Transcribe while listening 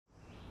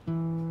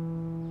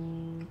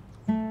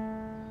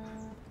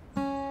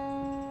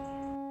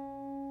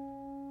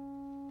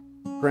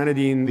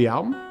Grenadine, the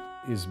album,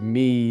 is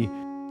me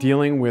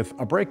dealing with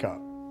a breakup.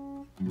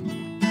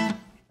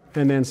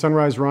 And then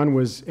Sunrise Run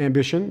was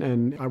ambition,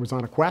 and I was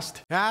on a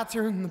quest. I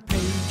turn the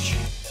page,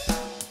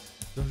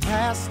 the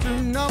last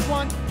turn of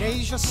one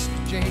day's just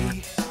a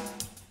J.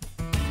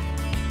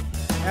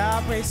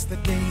 I waste the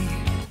day,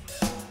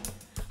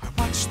 I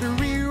watch the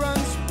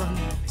reruns run,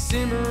 they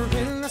simmer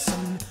in the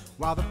sun,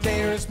 while the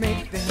players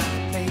make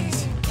their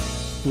plays.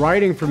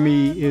 Writing for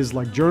me is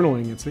like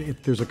journaling.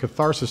 There's a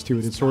catharsis to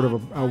it. It's sort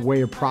of a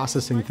way of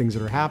processing things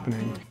that are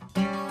happening.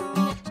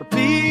 So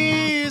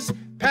please,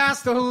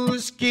 pass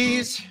those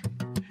keys.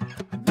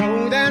 I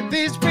know that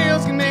these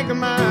wheels can make a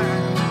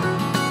mile.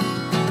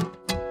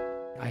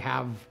 I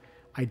have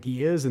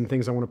ideas and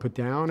things I want to put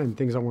down and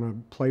things I want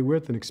to play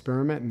with and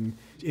experiment, and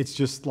it's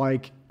just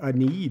like a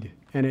need,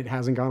 and it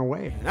hasn't gone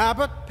away. And I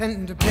put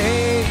pen to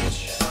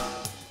page.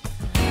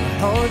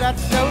 Oh, that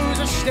those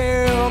are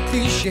still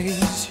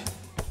cliches.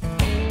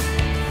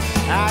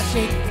 I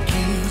shake the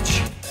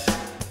cage.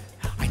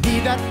 I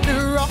need that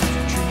clear off the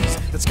trees,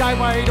 that sky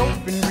wide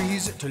open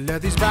breeze to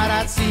let these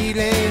bright-eyed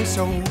seedlings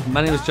sow.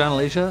 My name is John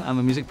Alagia. I'm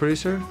a music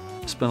producer.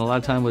 Spent a lot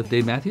of time with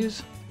Dave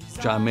Matthews,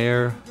 John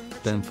Mayer,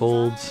 Ben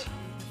Folds,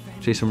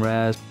 Jason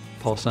Mraz,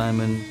 Paul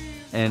Simon,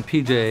 and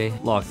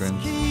PJ Loughran.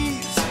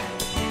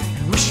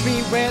 Wish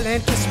me well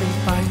and kiss me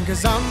fine,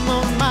 'cause I'm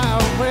on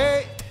my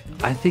way.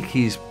 I think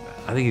he's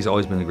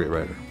always been a great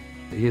writer.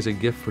 He has a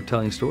gift for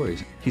telling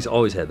stories. He's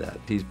always had that.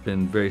 He's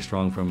been very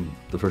strong from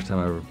the first time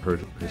I ever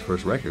heard his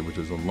first record, which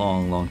was a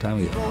long, long time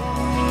ago.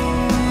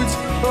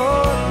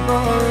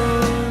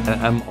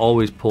 And I'm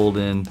always pulled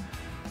in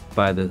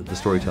by the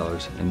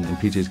storytellers, and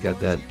PJ's got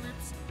that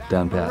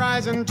down pat.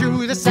 Rising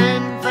to the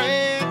San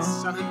Fran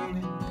sun.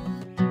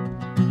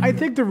 I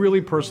think the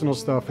really personal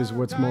stuff is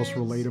what's most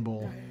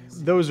relatable.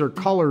 Those are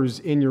colors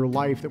in your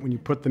life that when you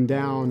put them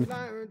down,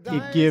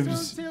 it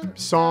gives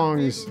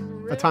songs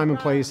a time and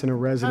place and a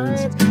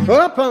resonance.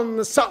 Up on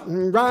the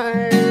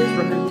sunrise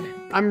run.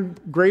 I'm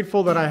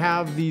grateful that I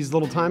have these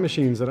little time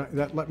machines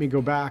that let me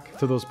go back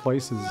to those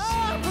places.